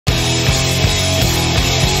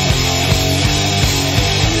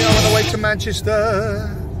Manchester.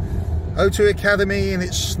 O2 Academy, and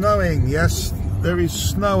it's snowing. Yes, there is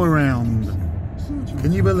snow around.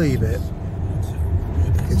 Can you believe it?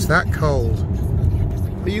 It's that cold.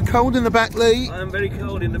 Are you cold in the back, Lee? I'm very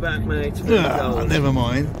cold in the back, mate. Cold. Never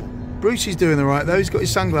mind. Brucey's doing all right though. He's got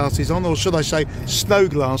his sunglasses on, or should I say snow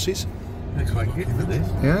glasses. Looks quite good for this.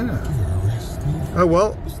 Yeah. Oh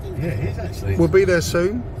well. Yeah, it is actually. We'll be there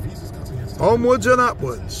soon. Onwards and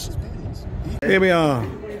upwards. Here we are,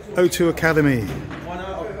 O2 Academy,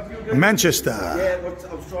 Manchester.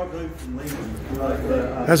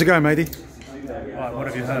 How's it going, matey? Right, what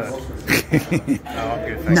have you heard? Oh, I'm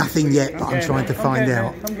good, Nothing yet, but I'm trying to find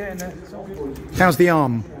out. I'm getting there. It's all good. How's the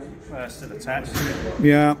arm? Still attached.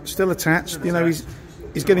 Yeah, still attached. You know,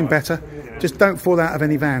 he's getting better. Just don't fall out of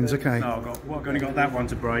any vans, okay? No, I've only got that one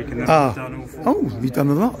to break, and then I've done all four. Oh, you've done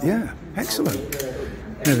a lot, yeah. Excellent.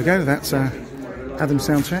 There we go, that's Adam's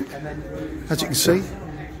sound check. As you can see,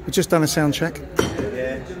 we've just done a sound check.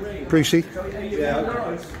 Brucey.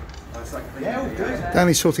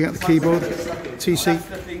 Danny's sorting out the keyboard. TC.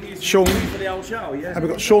 Sean. And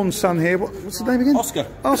we've got Sean's son here. What's his name again? Oscar.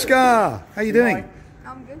 Oscar! How you doing?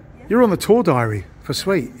 I'm good. Yeah. You're on the tour diary for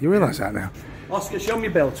Sweet. You realise that now? Oscar, show me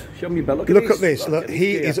your belt. Show me your belt. Look at this. Look,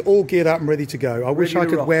 he is all geared up and ready to go. I wish I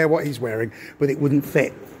could wear what he's wearing, but it wouldn't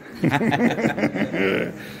fit.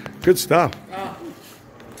 Good stuff.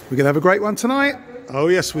 We're going to have a great one tonight. Oh,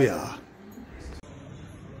 yes, we are.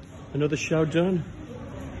 Another show done.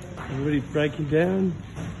 Everybody breaking down.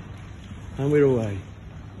 And we're away.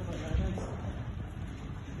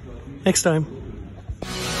 Next time.